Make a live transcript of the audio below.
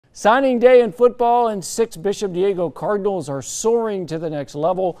Signing day in football, and 6 Bishop Diego Cardinals are soaring to the next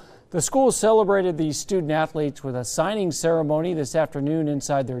level. The school celebrated these student athletes with a signing ceremony this afternoon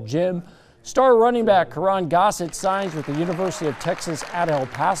inside their gym. Star running back Karan Gossett signs with the University of Texas at El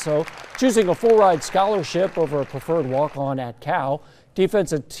Paso, choosing a full-ride scholarship over a preferred walk-on at Cal.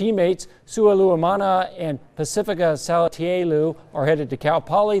 Defensive teammates Sualuamana and Pacifica Salatielu are headed to Cal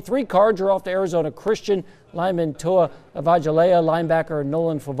Poly. 3 cards are off to Arizona Christian. Lineman Toa Avajalea, linebacker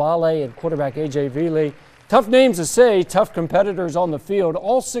Nolan Favale, and quarterback A.J. Vili. Tough names to say, tough competitors on the field.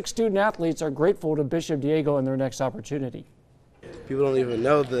 All 6 student athletes are grateful to Bishop Diego in their next opportunity. People don't even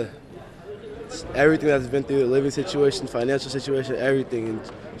know everything that's been through, the living situation, financial situation, everything.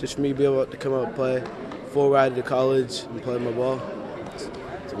 And just for me to be able to come out and play, full ride to college and play my ball,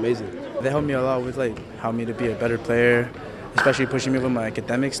 it's amazing. They helped me a lot with helped me to be a better player, especially pushing me with my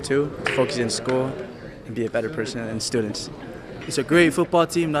academics too, to focus in school and be a better person and students. It's a great football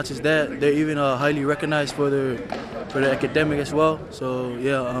team. Not just that, they're even highly recognized for their academic as well. So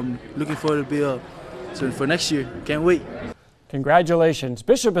yeah, I'm looking forward to for next year. Can't wait. Congratulations.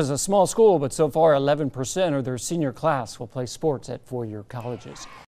 Bishop is a small school, but so far 11% of their senior class will play sports at 4-year colleges.